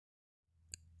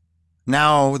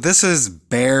Now, this is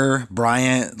Bear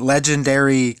Bryant,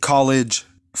 legendary college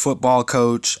football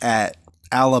coach at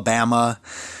Alabama.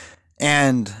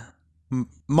 And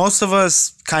most of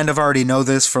us kind of already know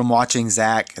this from watching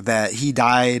Zach that he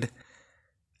died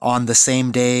on the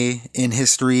same day in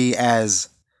history as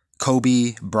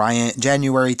Kobe Bryant,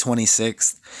 January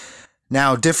 26th.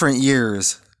 Now, different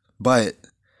years, but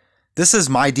this is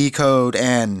my decode,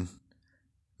 and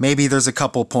maybe there's a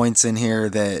couple points in here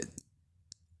that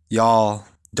y'all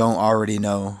don't already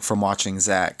know from watching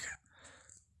Zach.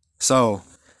 So,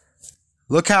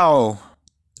 look how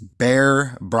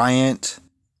Bear Bryant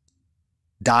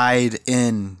died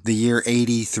in the year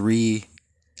 83,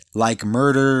 like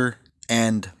murder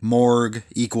and morgue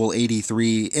equal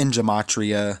 83 in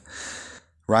gematria,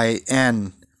 right?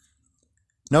 And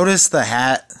notice the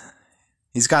hat.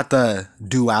 He's got the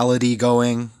duality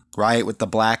going, right, with the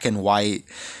black and white.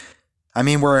 I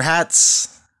mean, were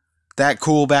hats that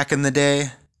cool back in the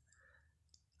day?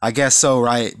 I guess so,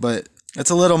 right? But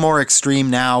it's a little more extreme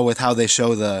now with how they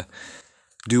show the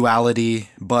duality,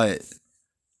 but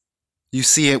you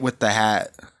see it with the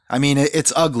hat. I mean,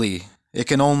 it's ugly. It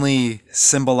can only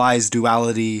symbolize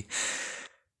duality,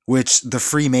 which the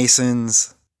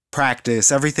Freemasons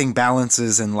practice. Everything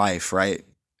balances in life, right?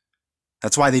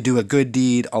 That's why they do a good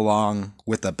deed along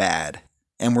with a bad.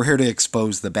 And we're here to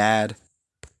expose the bad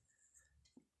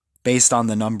based on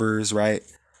the numbers, right?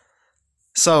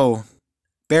 So,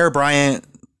 Bear Bryant,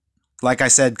 like I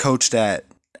said, coached at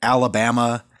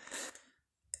Alabama,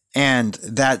 and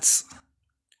that's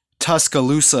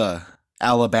Tuscaloosa,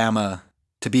 Alabama,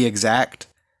 to be exact.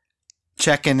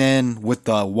 Checking in with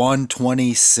the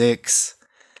 126,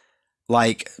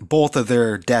 like both of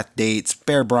their death dates,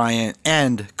 Bear Bryant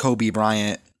and Kobe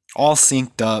Bryant, all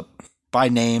synced up by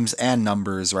names and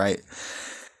numbers, right?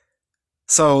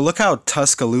 So look how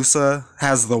Tuscaloosa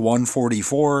has the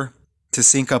 144 to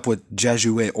sync up with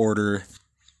Jesuit order.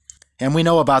 And we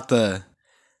know about the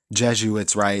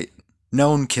Jesuits, right?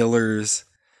 Known killers.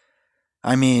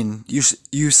 I mean, you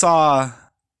saw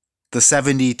the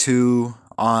 72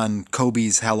 on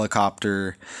Kobe's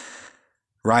helicopter,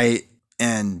 right?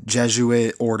 And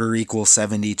Jesuit order equals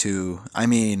 72. I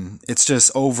mean, it's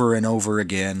just over and over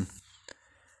again.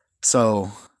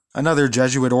 So, another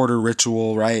Jesuit order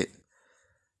ritual, right?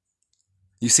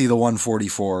 You see the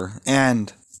 144.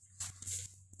 And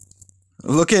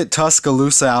look at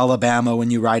Tuscaloosa, Alabama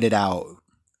when you write it out.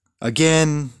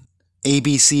 Again,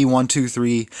 ABC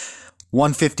 123,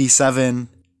 157,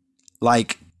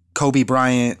 like Kobe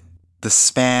Bryant, the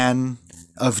span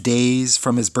of days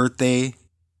from his birthday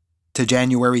to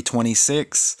January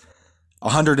 26,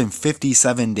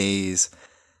 157 days,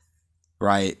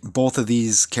 right? Both of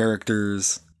these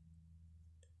characters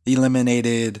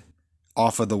eliminated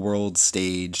off of the world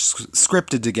stage,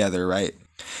 scripted together, right?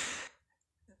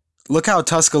 Look how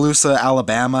Tuscaloosa,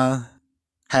 Alabama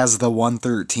has the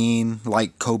 113,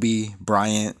 like Kobe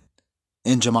Bryant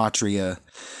in gematria.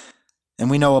 And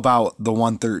we know about the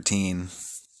 113.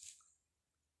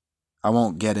 I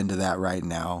won't get into that right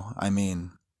now. I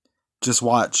mean, just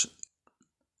watch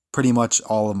pretty much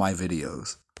all of my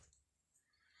videos.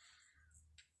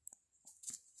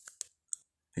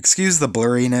 Excuse the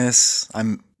blurriness.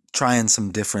 I'm trying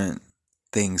some different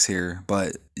things here,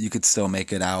 but you could still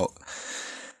make it out.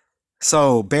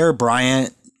 So, Bear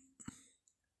Bryant,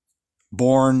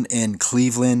 born in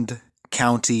Cleveland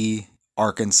County,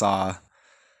 Arkansas.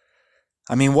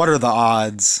 I mean, what are the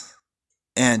odds?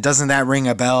 And doesn't that ring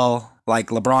a bell? Like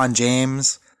LeBron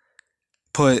James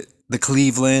put the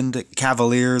Cleveland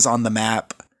Cavaliers on the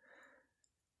map,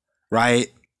 right?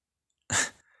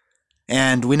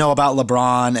 And we know about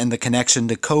LeBron and the connection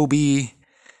to Kobe,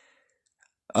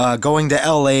 going to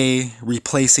LA,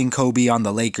 replacing Kobe on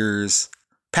the Lakers,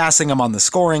 passing him on the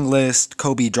scoring list.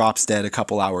 Kobe drops dead a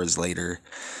couple hours later.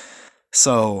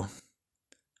 So,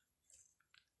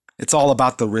 it's all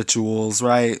about the rituals,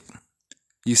 right?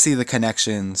 You see the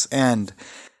connections. And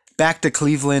back to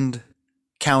Cleveland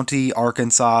County,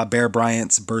 Arkansas, Bear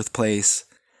Bryant's birthplace.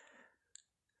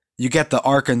 You get the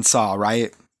Arkansas,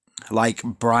 right? Like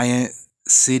Bryant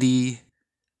City,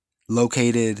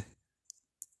 located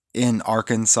in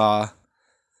Arkansas.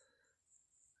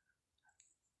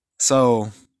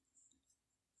 So,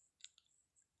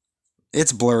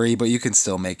 it's blurry, but you can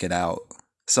still make it out.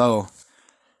 So,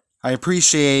 I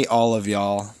appreciate all of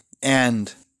y'all.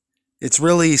 And it's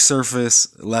really surface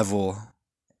level,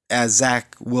 as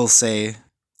Zach will say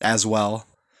as well.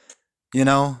 You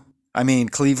know? I mean,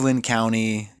 Cleveland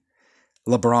County,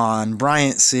 LeBron,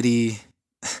 Bryant City,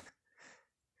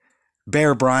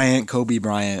 Bear Bryant, Kobe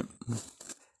Bryant.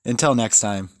 Until next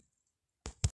time.